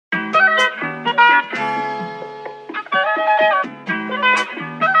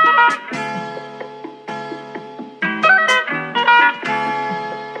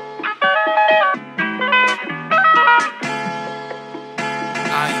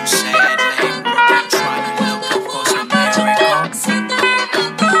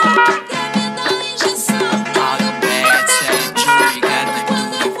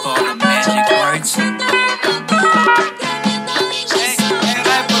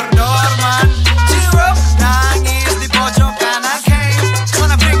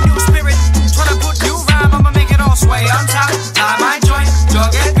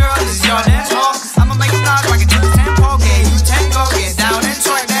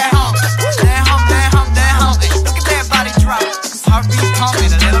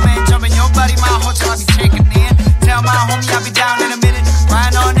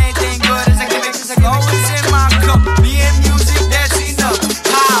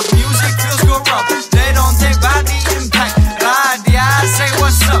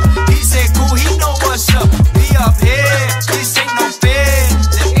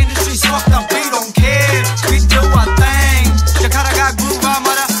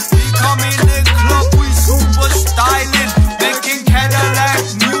Camera. We come in the club, we super styling, making Cadillac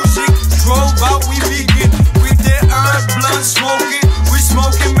music. Drove out, we begin with the herb blunt smoking. We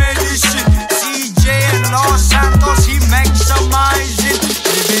smoking medicine. CJ and Los Santos, he maximizing.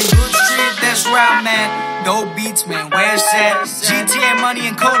 Living good shit, that's right, man. Dope beats, man, where's that? GTA money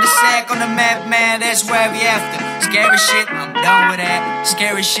and cul-de-sac on the map, man, that's where we after. Scary shit, I'm done with that.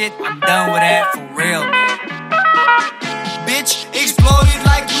 Scary shit, I'm done with that, for real, man. Bitch, exploded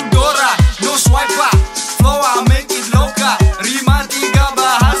like Eudora, no swipe up. Flow, I make it loca. Rima tiga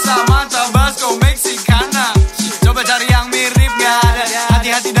bahasa, mantap Basco Mexicana. Coba cari yang mirip, gak ada.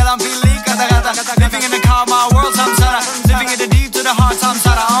 Hati-hati dalam pilih kata-kata. Living in the car, my world samsara. Living in the deep to the heart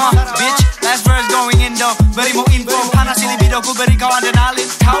samsara. Bitch, last verse going in though. Beri mau info, panas ini libido. Ku beri kau adrenalin,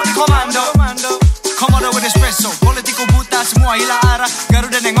 kau di komando. Komodo with espresso, politiko buta, semua hilang arah.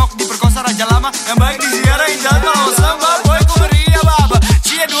 Garuda nengok diperkosa raja lama. Yang baik diziarah indah kalau sembah. Boy ku beri apa-apa,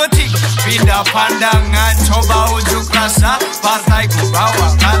 cia 2 tik. Pindah pandangan, coba ujuk rasa.